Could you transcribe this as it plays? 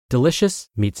Delicious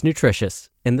meets nutritious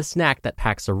in the snack that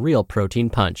packs a real protein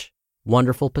punch.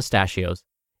 Wonderful Pistachios.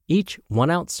 Each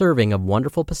 1-ounce serving of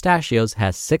Wonderful Pistachios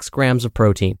has 6 grams of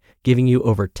protein, giving you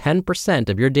over 10%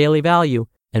 of your daily value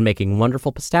and making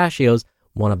Wonderful Pistachios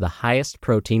one of the highest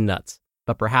protein nuts.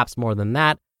 But perhaps more than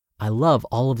that, I love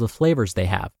all of the flavors they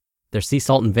have. Their sea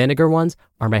salt and vinegar ones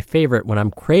are my favorite when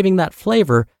I'm craving that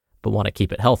flavor but want to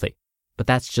keep it healthy. But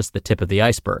that's just the tip of the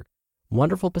iceberg.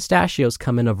 Wonderful Pistachios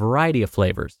come in a variety of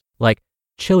flavors, like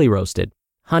chili roasted,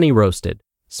 honey roasted,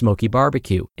 smoky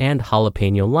barbecue, and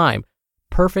jalapeno lime,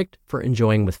 perfect for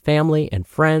enjoying with family and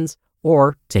friends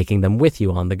or taking them with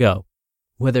you on the go.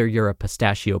 Whether you're a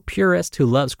pistachio purist who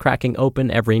loves cracking open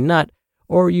every nut,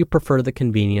 or you prefer the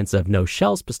convenience of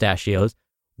no-shells pistachios,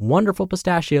 Wonderful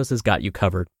Pistachios has got you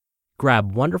covered.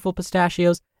 Grab Wonderful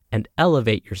Pistachios and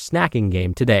elevate your snacking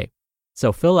game today.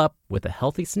 So fill up with a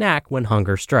healthy snack when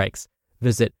hunger strikes.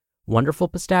 Visit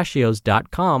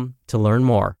wonderfulpistachios.com to learn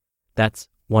more. That's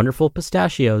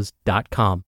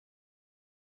wonderfulpistachios.com.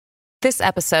 This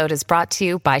episode is brought to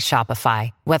you by Shopify.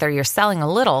 Whether you're selling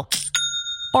a little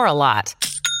or a lot,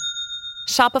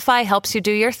 Shopify helps you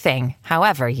do your thing,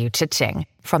 however you cha-ching.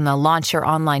 From the launch your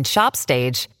online shop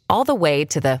stage, all the way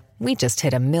to the we just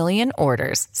hit 1 million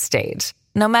orders stage.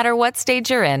 No matter what stage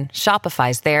you're in,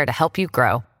 Shopify's there to help you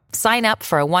grow. Sign up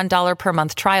for a $1 per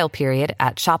month trial period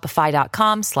at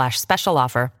shopify.com/special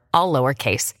offer, all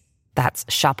lowercase. That's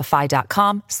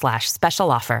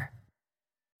shopify.com/special offer.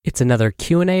 It's another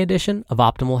Q&A edition of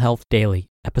Optimal Health Daily,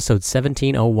 episode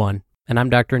 1701, and I'm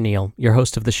Dr. Neil, your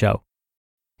host of the show.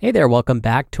 Hey there, welcome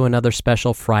back to another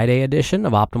special Friday edition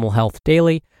of Optimal Health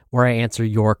Daily, where I answer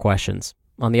your questions.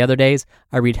 On the other days,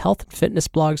 I read health and fitness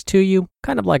blogs to you,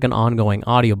 kind of like an ongoing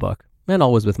audiobook, and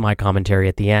always with my commentary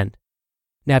at the end.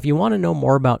 Now, if you want to know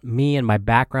more about me and my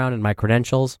background and my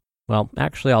credentials, well,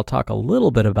 actually, I'll talk a little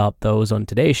bit about those on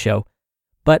today's show,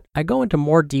 but I go into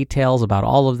more details about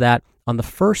all of that on the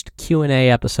first Q&A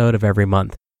episode of every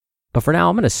month. But for now,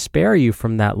 I'm going to spare you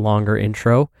from that longer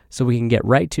intro so we can get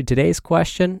right to today's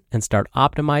question and start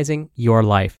optimizing your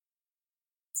life.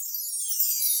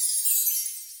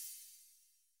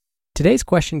 Today's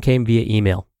question came via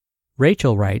email.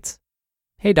 Rachel writes,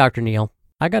 "Hey, Dr. Neil,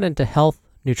 I got into health,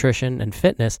 nutrition, and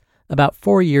fitness about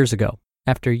 4 years ago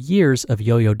after years of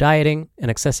yo-yo dieting and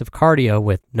excessive cardio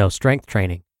with no strength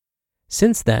training.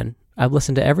 Since then, I've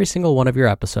listened to every single one of your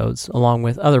episodes along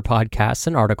with other podcasts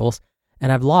and articles,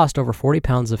 and I've lost over 40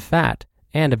 pounds of fat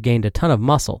and have gained a ton of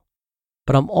muscle.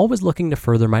 But I'm always looking to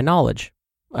further my knowledge.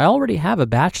 I already have a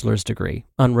bachelor's degree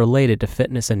unrelated to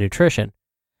fitness and nutrition,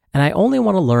 and I only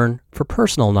want to learn for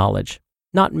personal knowledge,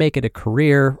 not make it a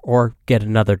career or get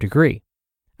another degree.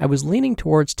 I was leaning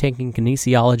towards taking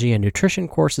kinesiology and nutrition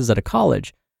courses at a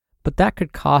college, but that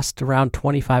could cost around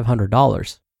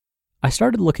 $2,500. I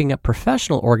started looking at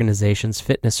professional organizations'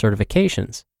 fitness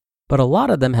certifications, but a lot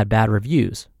of them had bad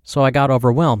reviews, so I got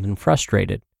overwhelmed and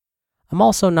frustrated. I'm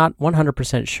also not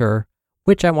 100% sure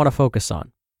which I want to focus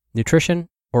on, nutrition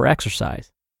or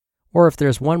exercise, or if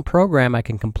there's one program I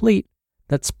can complete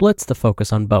that splits the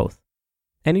focus on both.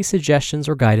 Any suggestions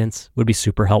or guidance would be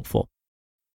super helpful."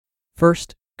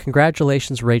 First,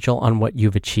 congratulations, Rachel, on what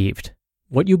you've achieved.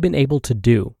 What you've been able to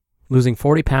do, losing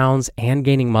 40 pounds and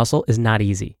gaining muscle, is not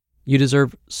easy. You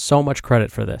deserve so much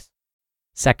credit for this.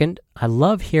 Second, I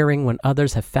love hearing when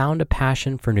others have found a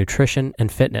passion for nutrition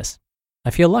and fitness.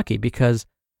 I feel lucky because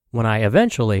when I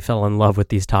eventually fell in love with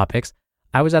these topics,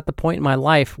 I was at the point in my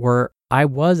life where I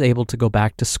was able to go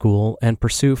back to school and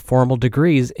pursue formal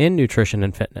degrees in nutrition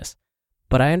and fitness.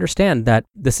 But I understand that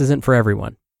this isn't for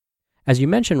everyone. As you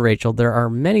mentioned, Rachel, there are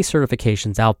many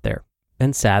certifications out there.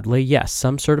 And sadly, yes,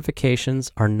 some certifications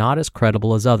are not as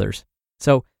credible as others.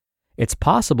 So it's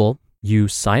possible you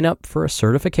sign up for a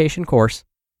certification course,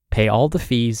 pay all the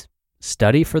fees,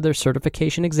 study for their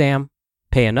certification exam,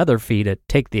 pay another fee to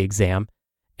take the exam,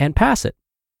 and pass it,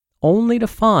 only to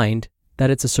find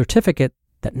that it's a certificate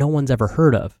that no one's ever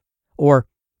heard of, or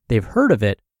they've heard of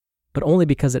it, but only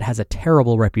because it has a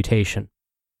terrible reputation.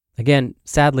 Again,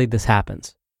 sadly, this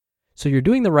happens. So you're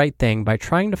doing the right thing by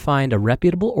trying to find a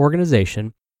reputable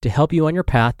organization to help you on your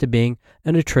path to being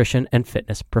a nutrition and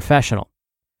fitness professional.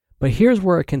 But here's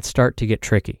where it can start to get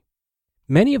tricky.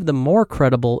 Many of the more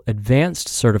credible advanced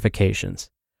certifications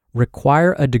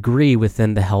require a degree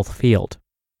within the health field.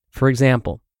 For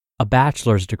example, a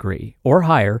bachelor's degree or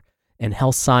higher in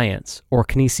health science or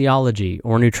kinesiology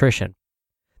or nutrition.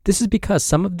 This is because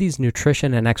some of these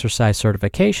nutrition and exercise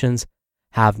certifications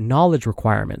have knowledge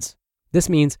requirements. This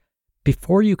means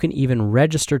before you can even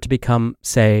register to become,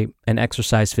 say, an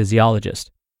exercise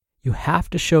physiologist, you have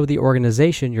to show the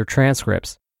organization your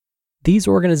transcripts. These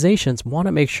organizations want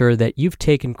to make sure that you've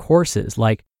taken courses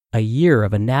like a year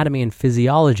of anatomy and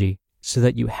physiology so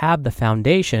that you have the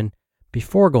foundation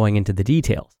before going into the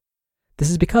details. This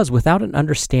is because without an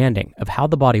understanding of how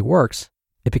the body works,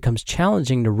 it becomes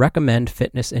challenging to recommend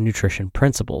fitness and nutrition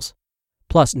principles.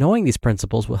 Plus, knowing these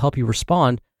principles will help you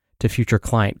respond to future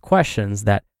client questions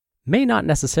that may not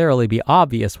necessarily be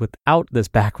obvious without this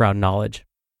background knowledge.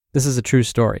 This is a true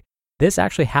story. This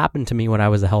actually happened to me when I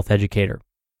was a health educator.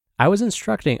 I was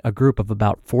instructing a group of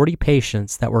about 40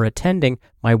 patients that were attending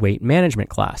my weight management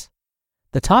class.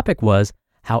 The topic was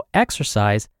how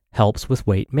exercise helps with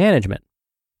weight management.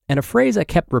 And a phrase I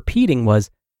kept repeating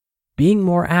was, being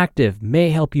more active may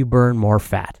help you burn more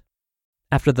fat.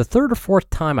 After the third or fourth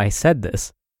time I said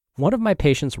this, one of my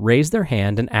patients raised their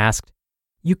hand and asked,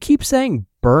 "You keep saying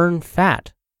burn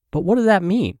fat, but what does that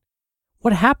mean?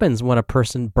 What happens when a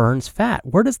person burns fat?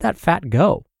 Where does that fat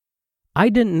go?" I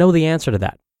didn't know the answer to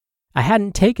that. I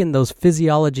hadn't taken those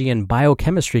physiology and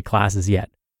biochemistry classes yet.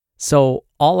 So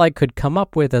all I could come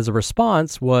up with as a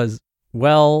response was,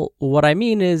 well, what I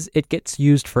mean is it gets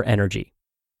used for energy.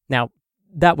 Now,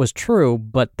 that was true,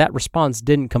 but that response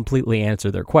didn't completely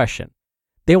answer their question.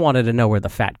 They wanted to know where the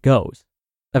fat goes.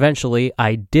 Eventually,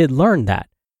 I did learn that.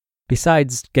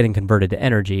 Besides getting converted to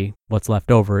energy, what's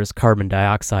left over is carbon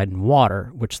dioxide and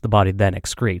water, which the body then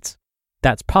excretes.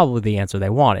 That's probably the answer they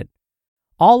wanted.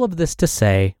 All of this to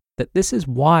say that this is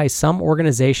why some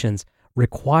organizations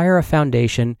require a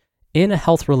foundation in a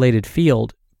health-related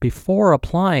field before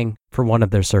applying for one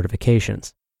of their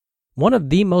certifications. One of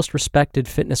the most respected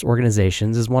fitness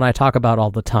organizations is one I talk about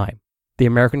all the time, the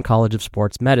American College of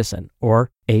Sports Medicine,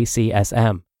 or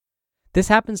ACSM. This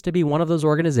happens to be one of those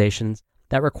organizations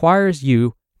that requires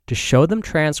you to show them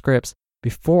transcripts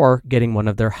before getting one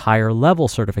of their higher level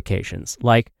certifications,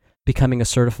 like becoming a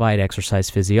certified exercise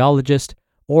physiologist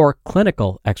or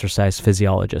clinical exercise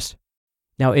physiologist.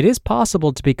 Now, it is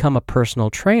possible to become a personal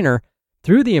trainer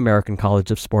through the American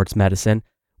College of Sports Medicine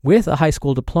with a high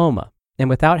school diploma and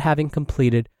without having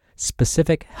completed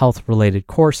specific health-related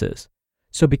courses.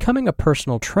 So becoming a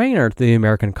personal trainer through the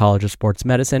American College of Sports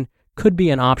Medicine could be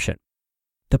an option.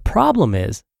 The problem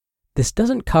is, this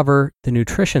doesn't cover the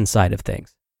nutrition side of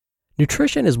things.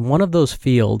 Nutrition is one of those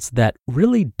fields that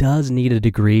really does need a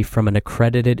degree from an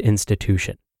accredited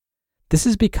institution. This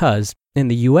is because, in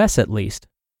the US at least,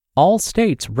 all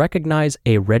states recognize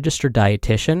a registered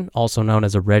dietitian, also known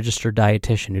as a registered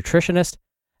dietitian nutritionist,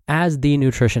 as the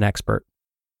nutrition expert.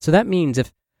 So that means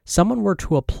if someone were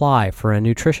to apply for a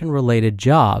nutrition-related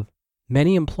job,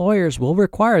 many employers will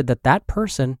require that that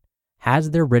person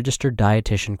has their registered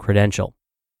dietitian credential.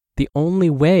 The only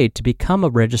way to become a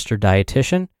registered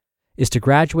dietitian is to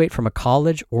graduate from a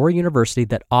college or university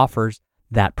that offers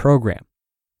that program.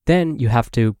 Then you have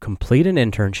to complete an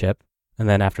internship, and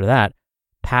then after that,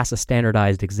 pass a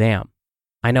standardized exam.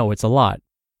 I know it's a lot.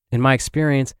 In my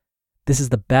experience, this is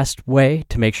the best way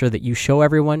to make sure that you show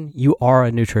everyone you are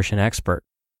a nutrition expert.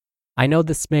 I know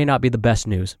this may not be the best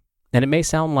news, and it may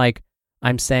sound like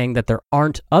I'm saying that there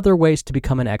aren't other ways to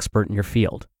become an expert in your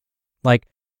field. Like,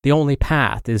 the only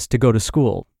path is to go to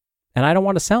school. And I don't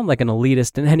want to sound like an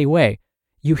elitist in any way.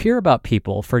 You hear about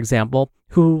people, for example,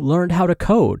 who learned how to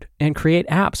code and create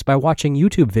apps by watching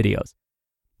YouTube videos.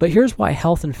 But here's why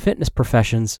health and fitness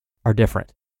professions are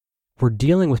different. We're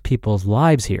dealing with people's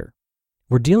lives here.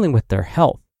 We're dealing with their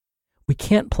health. We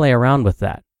can't play around with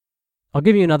that. I'll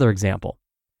give you another example.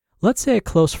 Let's say a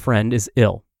close friend is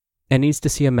ill and needs to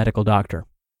see a medical doctor.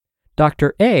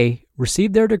 Dr. A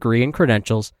received their degree and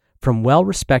credentials from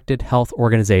well-respected health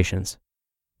organizations.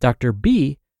 Dr.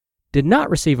 B did not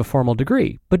receive a formal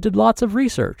degree, but did lots of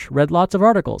research, read lots of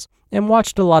articles, and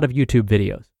watched a lot of YouTube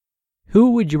videos.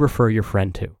 Who would you refer your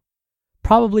friend to?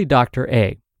 Probably Dr.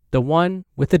 A, the one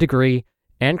with a degree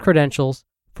and credentials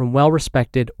from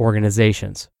well-respected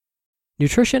organizations.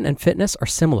 Nutrition and fitness are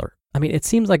similar. I mean, it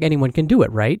seems like anyone can do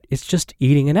it, right? It's just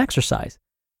eating and exercise.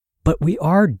 But we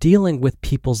are dealing with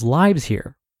people's lives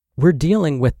here. We're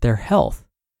dealing with their health.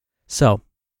 So,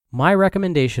 my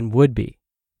recommendation would be,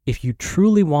 if you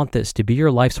truly want this to be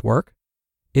your life's work,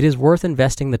 it is worth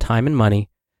investing the time and money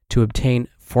to obtain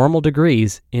formal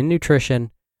degrees in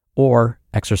nutrition or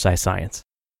exercise science.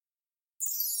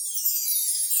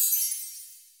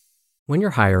 When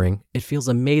you're hiring, it feels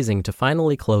amazing to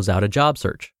finally close out a job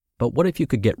search. But what if you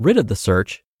could get rid of the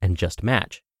search and just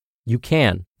match? You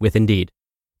can with Indeed.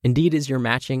 Indeed is your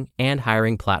matching and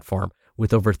hiring platform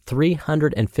with over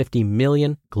 350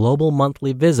 million global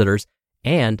monthly visitors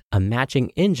and a matching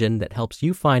engine that helps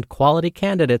you find quality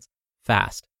candidates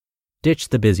fast. Ditch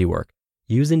the busy work.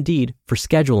 Use Indeed for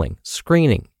scheduling,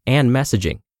 screening, and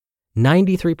messaging.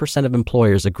 93% of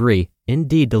employers agree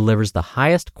Indeed delivers the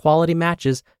highest quality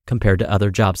matches compared to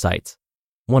other job sites.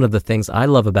 One of the things I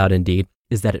love about Indeed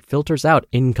is that it filters out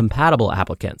incompatible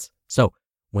applicants. So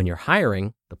when you're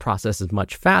hiring, the process is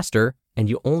much faster and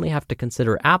you only have to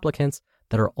consider applicants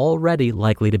that are already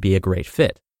likely to be a great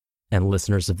fit. And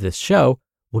listeners of this show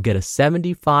will get a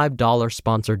 $75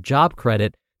 sponsored job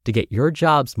credit to get your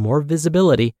jobs more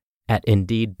visibility at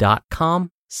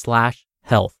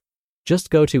Indeed.com/health. Just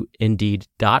go to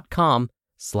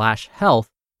Indeed.com/health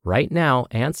right now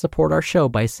and support our show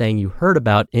by saying you heard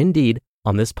about Indeed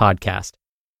on this podcast.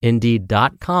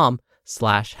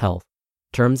 Indeed.com/health.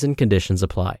 Terms and conditions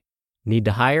apply. Need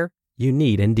to hire? You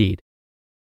need Indeed.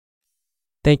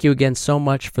 Thank you again so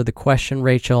much for the question,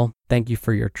 Rachel. Thank you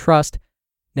for your trust.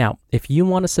 Now, if you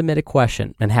want to submit a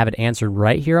question and have it answered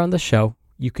right here on the show,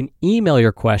 you can email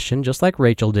your question, just like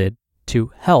Rachel did,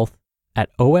 to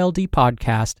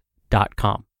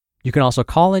health@oldpodcast.com. You can also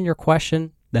call in your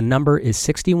question. The number is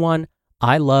 61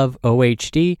 I love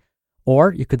OHD,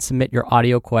 or you can submit your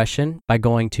audio question by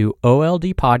going to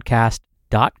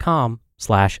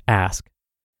oldpodcast.com/ask.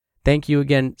 Thank you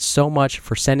again so much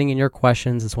for sending in your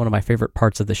questions. It's one of my favorite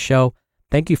parts of the show.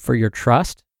 Thank you for your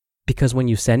trust, because when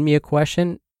you send me a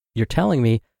question, you're telling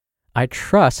me, I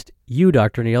trust you,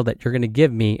 Dr. Neal, that you're going to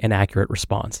give me an accurate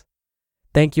response.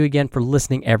 Thank you again for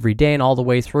listening every day and all the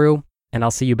way through, and I'll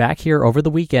see you back here over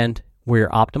the weekend where your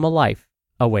optimal life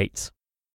awaits.